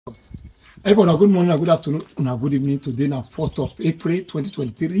Everyone, good morning, good afternoon, good evening. Today, now 4th of April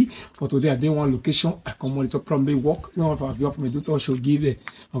 2023. For today, I did one location. I come monitor probably work. One of our viewers from Eduto should give a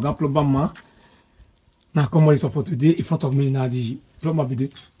Oga Plumber man. Now, come monitor for today in front of me now. The plumber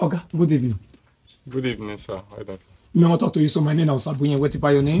be Oga, good evening. Good evening, sir. How are you? Me want to talk to you. So, my name is Sabuye. What is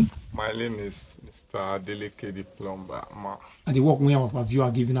your name? My name is Mr. Adeleke the Plumber. And the work we have our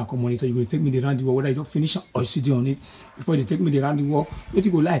viewer giving a community, you will take me the round the work, whether you don't finish or sit on it. Before you take me the round the work, what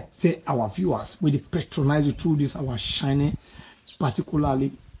you go like tell our viewers, we patronize you through this, our shining,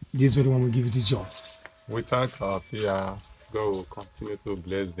 particularly this very one will give you this job. We thank our PR. God will continue to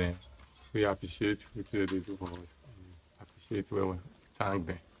bless them. We appreciate what they do for us. Appreciate where we thank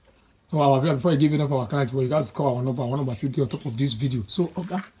them. So our viewers, before you give it up our client, well, you got to call our number city on top of this video. So,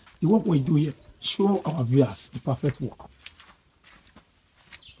 okay, the work we do here, show our viewers the perfect work.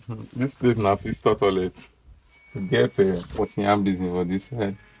 This place now visitor toilet. We get a washing hand business for this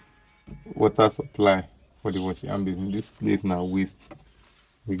side. Water supply for the washing hand business. This place now waste.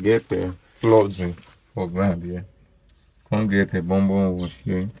 We get a flooding for ground here. Come get a bonbon wash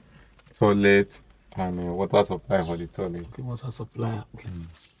here. Toilet and water supply for the toilet. Water supply. Okay.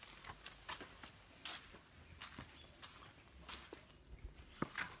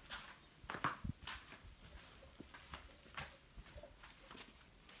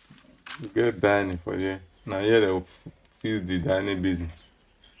 We get dining for here. Now here they will fix the dining business.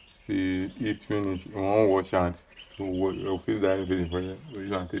 If you eat finish, you won't wash hands. So we'll fix the dining business for here. We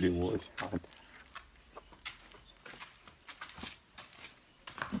use until they wash hands.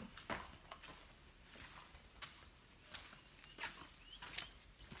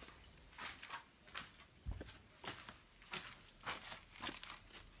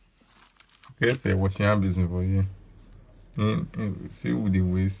 Get a washing hand business for here. See with the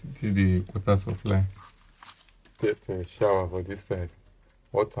waste till the water supply. Get a shower for this side.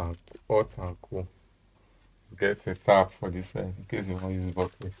 Hot and cool. Get a tap for this side in case you want to use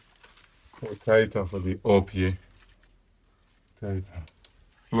bucket. Water heater for the up here. Water heater.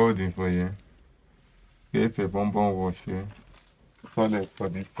 Flooding for here. Get a bonbon wash here. Toilet for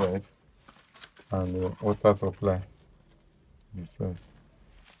this side. And water supply this side.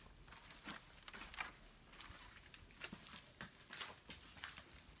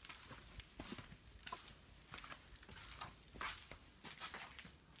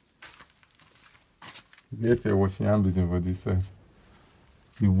 Get a washing hand basin for this side.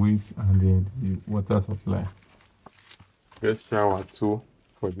 The waste and then the water supply. Get shower too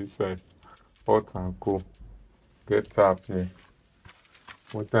for this side. Hot and cool. Get tap here.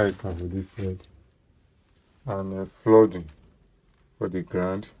 Water heater for this side. And flooding for the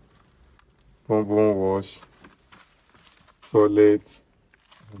ground. Bonbon wash. Toilet.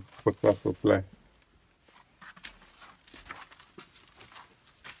 And water supply.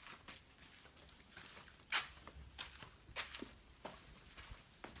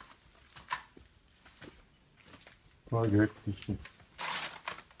 Get fishing.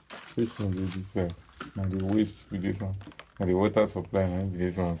 Fishing with this side. And the waste with this one. And the water supply with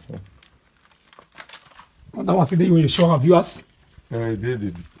this one. So. That was the day when you show our viewers. I did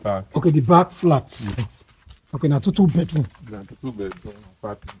the back. Okay, the back flats. Yeah. Okay, now two bedroom. Yeah, two bedroom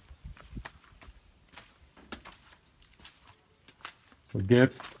apartment. We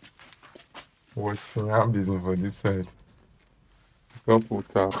get washing hand business for this side. We can put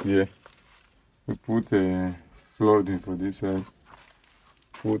tap here. We put a flooding for this side.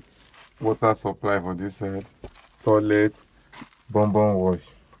 Put water supply for this side. Toilet, bonbon wash.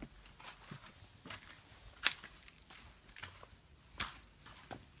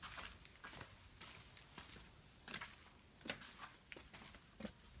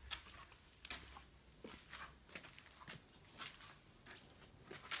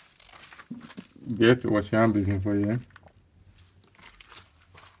 Get washing hand business for here.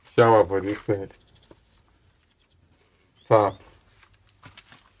 Shower for this side. Tap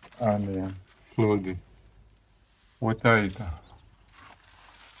and flooding. Water heater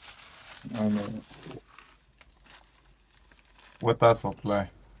and water supply.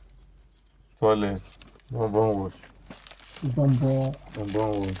 Toilet, bonbon wash. Bonbon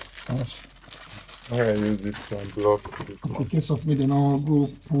wash. I'm gonna use this to block this one. In case of me, then I'll go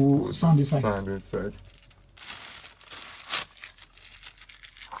put sand inside. Sand inside.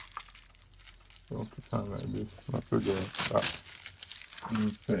 So put sand like this. Not to the back.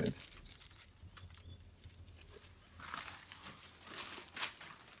 Inside.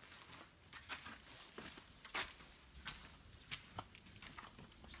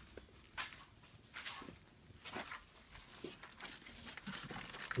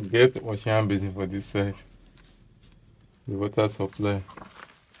 Get washing hand basin for this side. The water supply.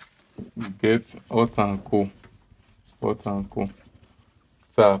 get hot and cold. Hot and cold.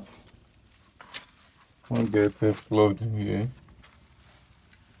 Tap. Come get a flood here.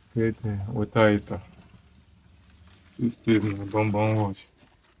 Get a water heater. This place na bonbon wash.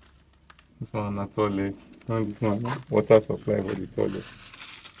 This one na toilet. And this one na water supply for the toilet.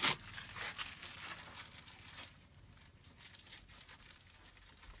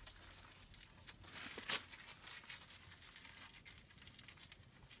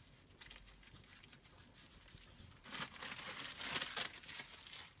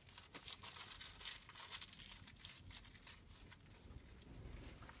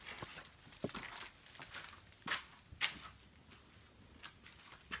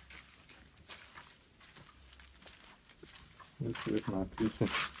 This place na kitchen.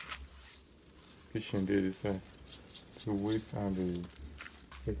 Kitchen dey this side. To waste and the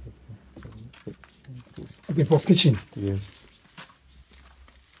Okay, for kitchen. yes.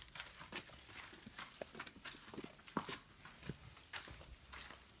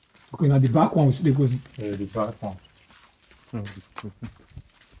 Okay, now the back one we see the goes. Yeah, the back one.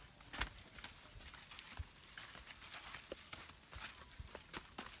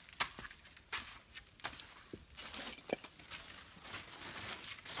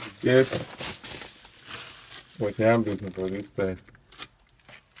 Get what I'm business for this side.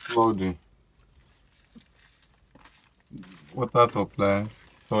 Flooding. Water supply,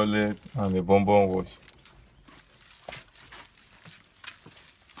 toilet, and a bonbon wash.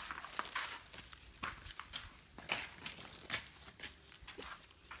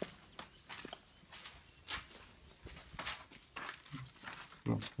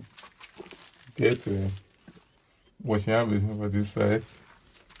 Get washing hand basin for this side.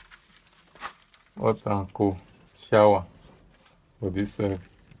 Hot and cold shower for this side.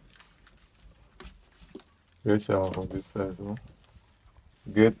 Get shower for this side. So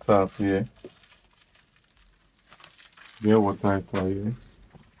get tap here. Get water heater here.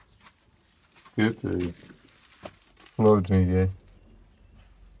 Get a flood here.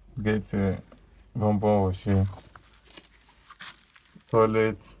 Get a bonbon wash here.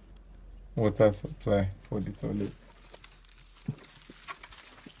 Toilet, water supply for the toilet.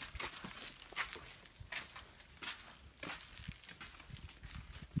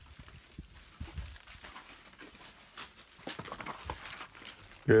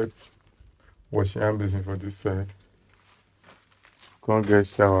 Get washing hand basin for this side. Come get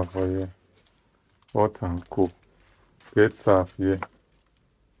shower for here. Hot and cold. Get tap here.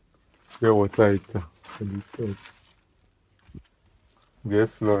 Get water heater for this side. Get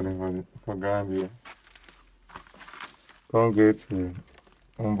flooding for ground here. Come get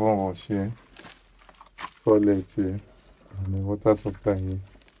bonbon wash here. Toilet here. And the water supply here.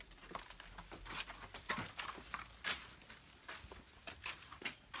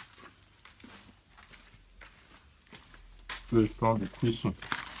 Please come the kitchen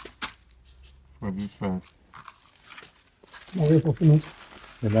for this side. Now wait for finish.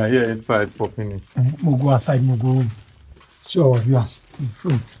 And I here inside for finish. We'll go outside, we'll go show our viewers in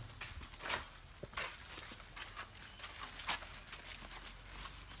front.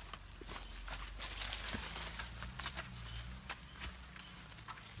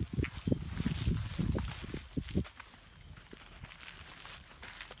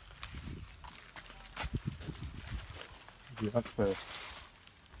 The outside.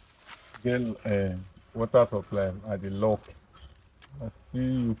 Get water supply at the lock. That's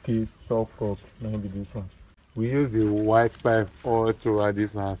still UK stock cock, maybe this one. We use the white pipe all throughout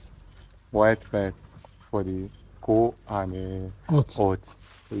this house. White pipe for the coal and hot.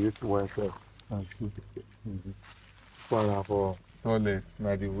 We use white pipe and see. This one na for toilet.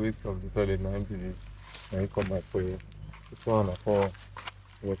 Now the waste of the toilet now be this. Now you come out for here. This one na for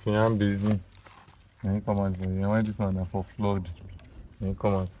washing hand basin. Now you come out for here. When this one na for flood. Now you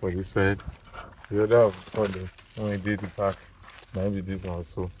come out for this side. The other of the toilet when we did the back. Now be this one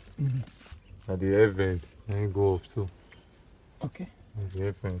so. Now the air vent. Now you go up so. Okay. The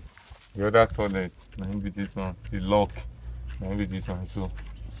air vent. The other toilet. Now be this one. The lock. Now be this one so.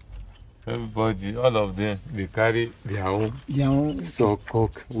 Everybody, all of them, they carry their own stock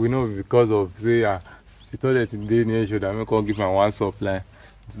cock. We know because of say the toilet in the near should make come give am one supply.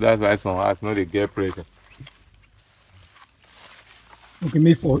 So that's why some house no dey get pressure. Okay,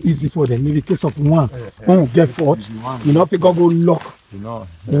 make for easy for them. Maybe case of one we get fault, you know, people go lock You know.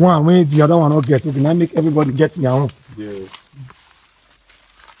 one when the other one not get. We can now make everybody get their own. Yeah.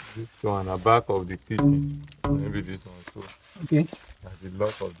 This one at back of the kitchen. Maybe this one so. Okay. At the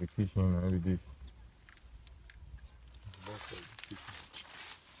lock of the kitchen, maybe this. Back of the kitchen.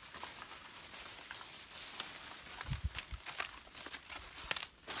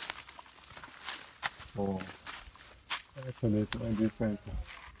 for toilet in this center.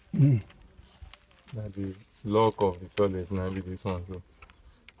 Mm. Now the lock of the toilet now be this one. So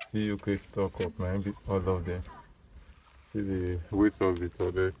see you can stock up now be all of them. See the waste of the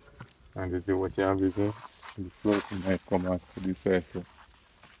toilet and the washing hand basin. The floor might come out to this side. So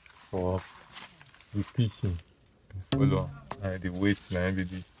for the kitchen, follow and the waste now be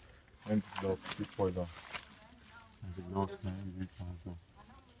the and the lock keep follow. And the lock now be this one. So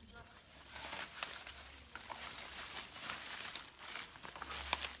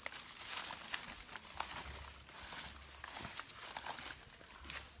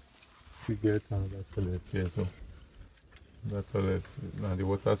we get another toilet here. So that toilet now the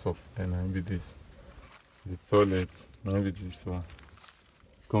water supply now be this. The toilet now be this one.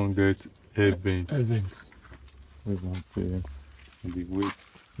 Come get air vent. Events. We want to the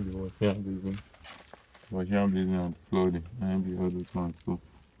waste, the washing basin and flooding, and be all those ones. So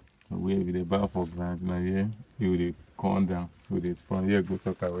where with the bar for ground, now here you will come down, you will from here go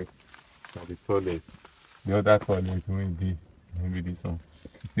talk away to the toilet. The other toilet will be maybe this one.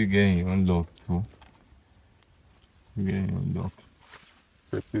 You still getting unlocked too. You getting unlocked.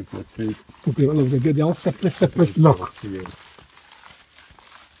 Separate. Okay, all of them get their own separate lock. Yeah.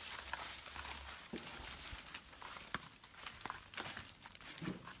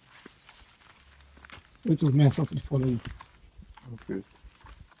 Which will make something follow you. Okay.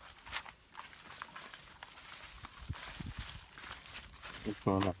 This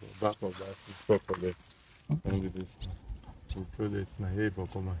one at the back of that is proper. Maybe this one. The toilet now here for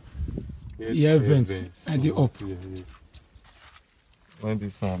come on. Yeah, vents. And the up. Yeah. When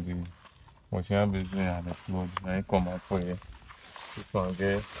this one be washing basin and the flood, now it come out for here. This one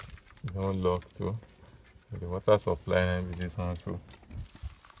get no lock too. The water supply and be this one too.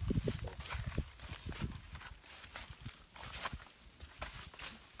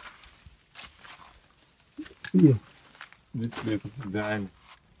 See here. This place is dining.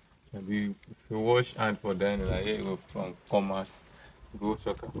 And if you wash hand for dining, like here you go come out, go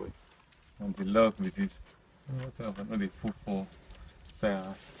chuck away. And the lock with this. Water I know they put for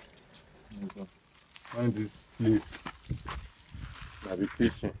science. Find this place. Now the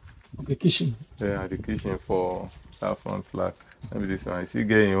kitchen. Okay, kitchen. Yeah, the kitchen for that front flat. Maybe this one. You see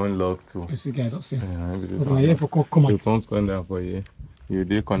get your own lock too. I see, guys. Don't see. Yeah, maybe this But one. my here for come You out come corner for here. You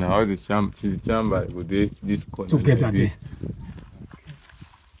dey corner. All the chamber go dey this corner. together like there. this.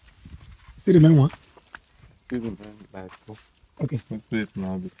 See the main one? See the man like so. Okay. This place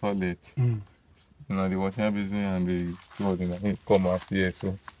now the toilet. Mm. You know the washing basin and the clothing you know, come out here.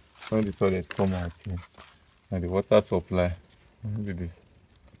 So when the toilet come out here, and the water supply, maybe this.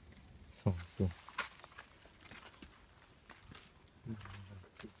 So.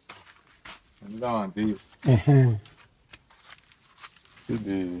 Another one dey. Uh-huh. See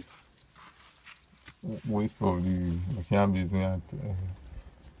the waste of the washing basin and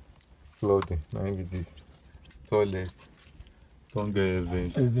clothing. Now maybe this toilet. Don't get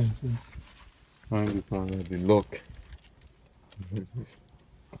event. Events. Yeah. Find this one the lock. This.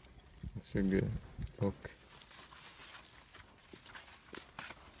 Let's see the lock.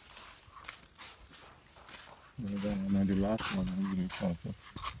 Now the last one, maybe this one.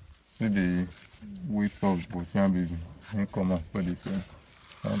 See the waste of washing basin. Then come out for this one.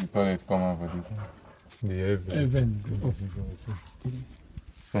 And the toilet come out for this one. The event. Event. Oh.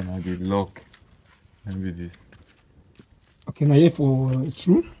 So now the lock. Maybe this. Okay, now here for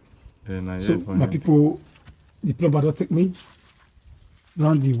true. Then I So here for my him. people, the plumber don't take me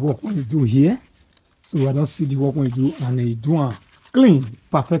around the work when you do here. So I don't see the work when you do, and you do a clean,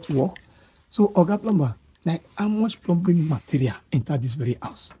 perfect work. So Oga Plumber, like how much plumbing material enter this very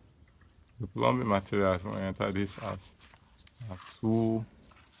house? The plumbing materials when I enter this house are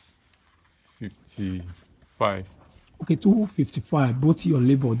 255. Okay, 255, both your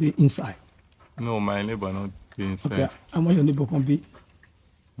labor they inside. No, my neighbor not dey inside. Okay, how much your labor can be?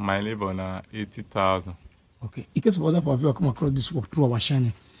 My neighbor na 80,000. Okay, in case of other for you come across this work through our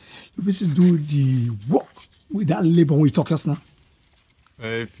channel, you visit do the work with that labor when we talk just now.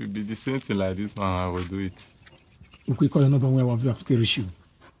 If it be the same thing like this one, I will do it. We could call your number where our view have to reach you.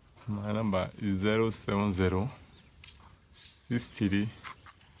 My number is 070 63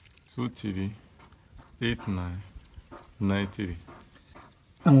 23 8993.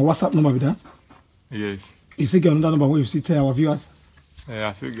 And WhatsApp number with that. Yes. You see get another number where you see tell our viewers.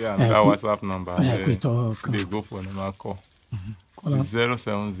 I still get another WhatsApp number. quick talk. They go for normal call. Call us.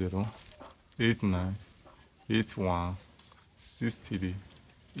 070 89 81 63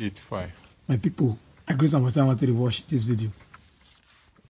 85. My people, I agree on what I want to watch this video.